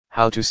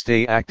How to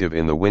stay active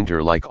in the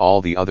winter. Like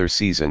all the other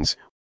seasons,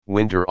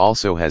 winter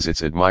also has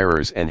its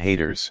admirers and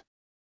haters.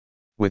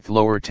 With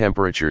lower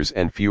temperatures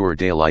and fewer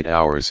daylight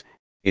hours,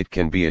 it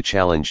can be a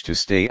challenge to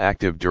stay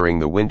active during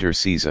the winter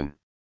season.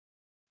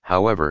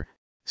 However,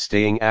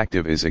 staying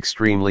active is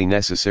extremely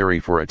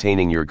necessary for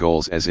attaining your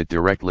goals as it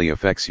directly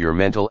affects your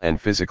mental and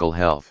physical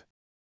health.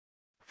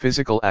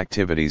 Physical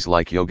activities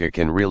like yoga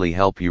can really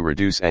help you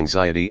reduce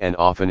anxiety, and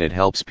often it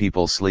helps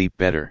people sleep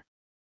better.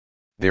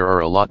 There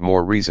are a lot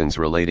more reasons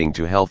relating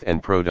to health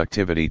and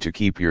productivity to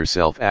keep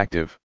yourself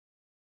active.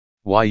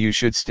 Why you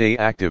should stay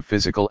active.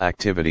 Physical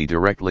activity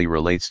directly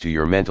relates to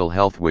your mental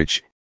health,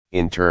 which,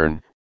 in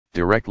turn,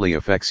 directly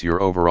affects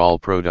your overall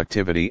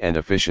productivity and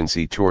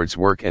efficiency towards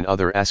work and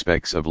other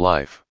aspects of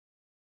life.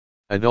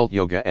 Adult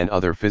yoga and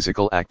other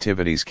physical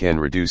activities can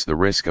reduce the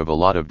risk of a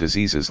lot of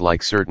diseases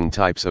like certain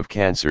types of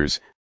cancers,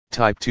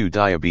 type 2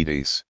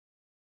 diabetes.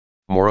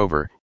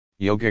 Moreover,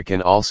 yoga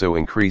can also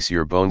increase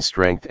your bone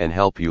strength and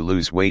help you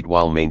lose weight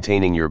while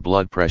maintaining your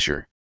blood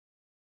pressure.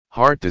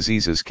 Heart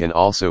diseases can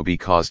also be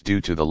caused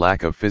due to the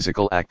lack of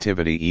physical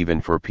activity,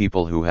 even for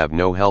people who have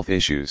no health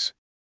issues.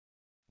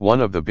 One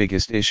of the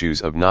biggest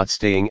issues of not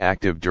staying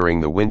active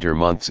during the winter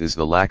months is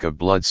the lack of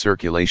blood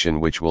circulation,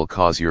 which will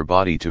cause your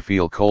body to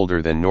feel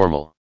colder than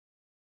normal.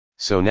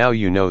 So now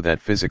you know that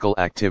physical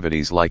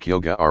activities like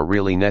yoga are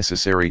really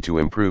necessary to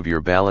improve your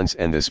balance,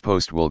 and this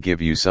post will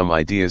give you some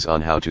ideas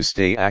on how to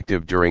stay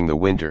active during the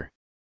winter.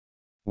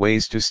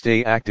 Ways to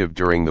stay active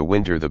during the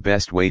winter. The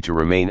best way to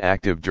remain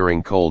active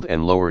during cold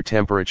and lower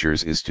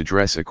temperatures is to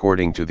dress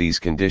according to these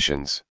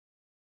conditions.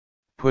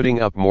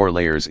 Putting up more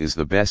layers is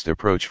the best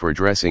approach for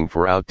dressing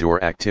for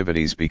outdoor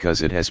activities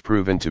because it has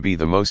proven to be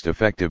the most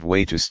effective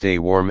way to stay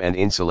warm and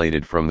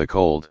insulated from the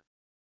cold.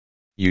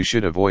 You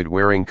should avoid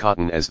wearing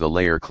cotton as the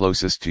layer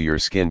closest to your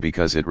skin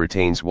because it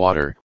retains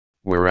water,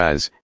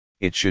 whereas,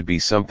 it should be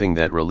something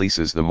that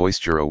releases the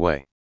moisture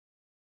away.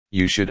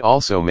 You should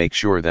also make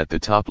sure that the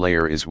top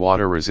layer is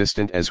water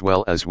resistant as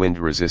well as wind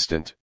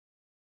resistant.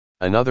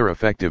 Another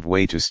effective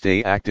way to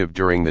stay active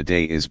during the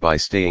day is by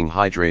staying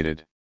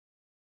hydrated.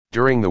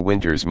 During the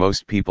winters,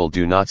 most people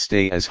do not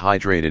stay as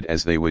hydrated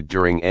as they would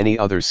during any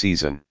other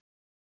season.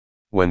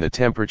 When the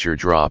temperature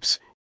drops,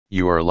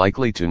 you are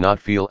likely to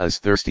not feel as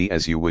thirsty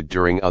as you would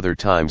during other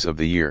times of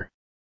the year.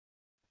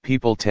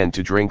 People tend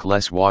to drink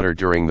less water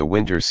during the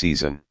winter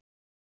season.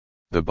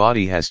 The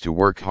body has to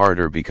work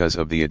harder because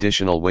of the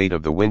additional weight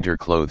of the winter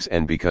clothes,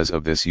 and because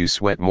of this you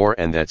sweat more,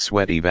 and that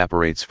sweat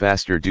evaporates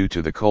faster due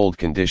to the cold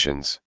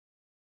conditions.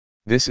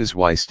 This is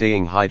why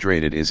staying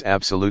hydrated is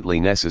absolutely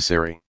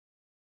necessary.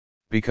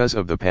 Because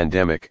of the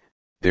pandemic,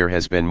 there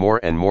has been more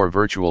and more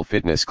virtual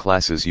fitness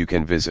classes you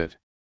can visit.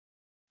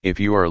 If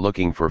you are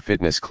looking for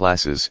fitness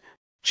classes,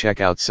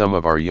 check out some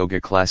of our yoga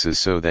classes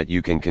so that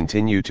you can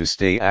continue to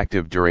stay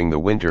active during the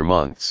winter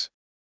months.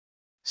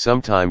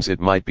 Sometimes it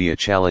might be a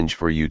challenge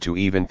for you to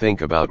even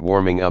think about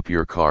warming up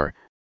your car,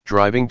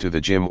 driving to the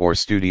gym or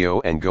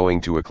studio and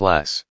going to a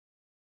class.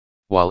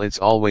 While it's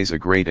always a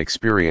great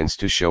experience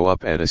to show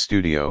up at a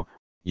studio,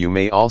 you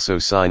may also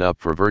sign up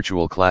for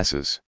virtual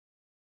classes.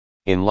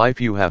 In life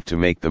you have to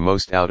make the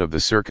most out of the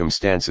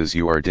circumstances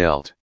you are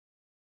dealt.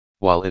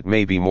 While it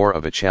may be more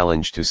of a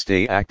challenge to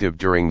stay active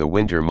during the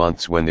winter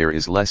months when there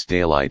is less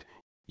daylight,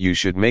 you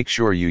should make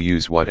sure you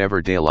use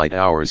whatever daylight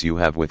hours you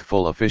have with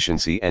full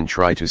efficiency and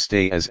try to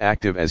stay as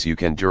active as you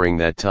can during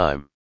that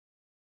time.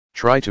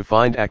 Try to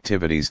find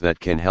activities that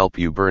can help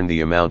you burn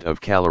the amount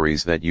of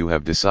calories that you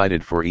have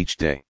decided for each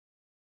day.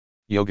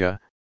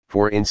 Yoga,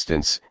 for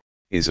instance,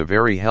 is a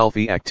very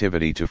healthy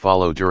activity to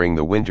follow during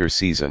the winter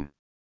season.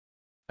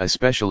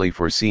 Especially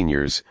for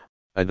seniors,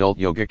 adult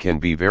yoga can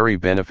be very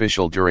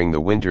beneficial during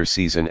the winter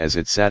season as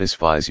it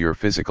satisfies your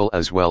physical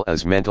as well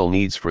as mental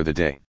needs for the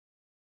day.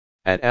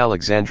 At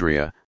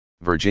Alexandria,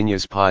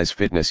 Virginia's Pies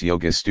Fitness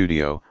Yoga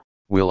Studio,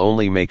 we'll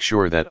only make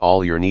sure that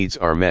all your needs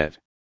are met.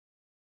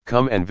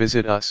 Come and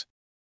visit us.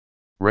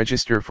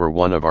 Register for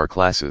one of our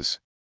classes.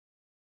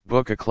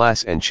 Book a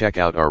class and check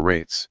out our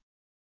rates.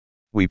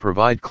 We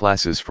provide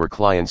classes for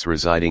clients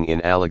residing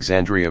in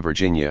Alexandria,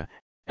 Virginia,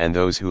 and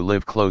those who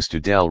live close to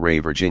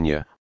Delray,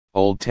 Virginia,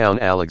 Old Town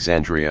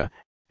Alexandria,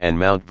 and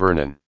Mount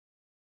Vernon.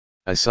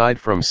 Aside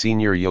from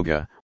senior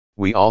yoga,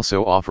 we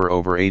also offer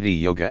over 80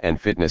 yoga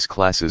and fitness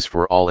classes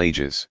for all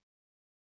ages.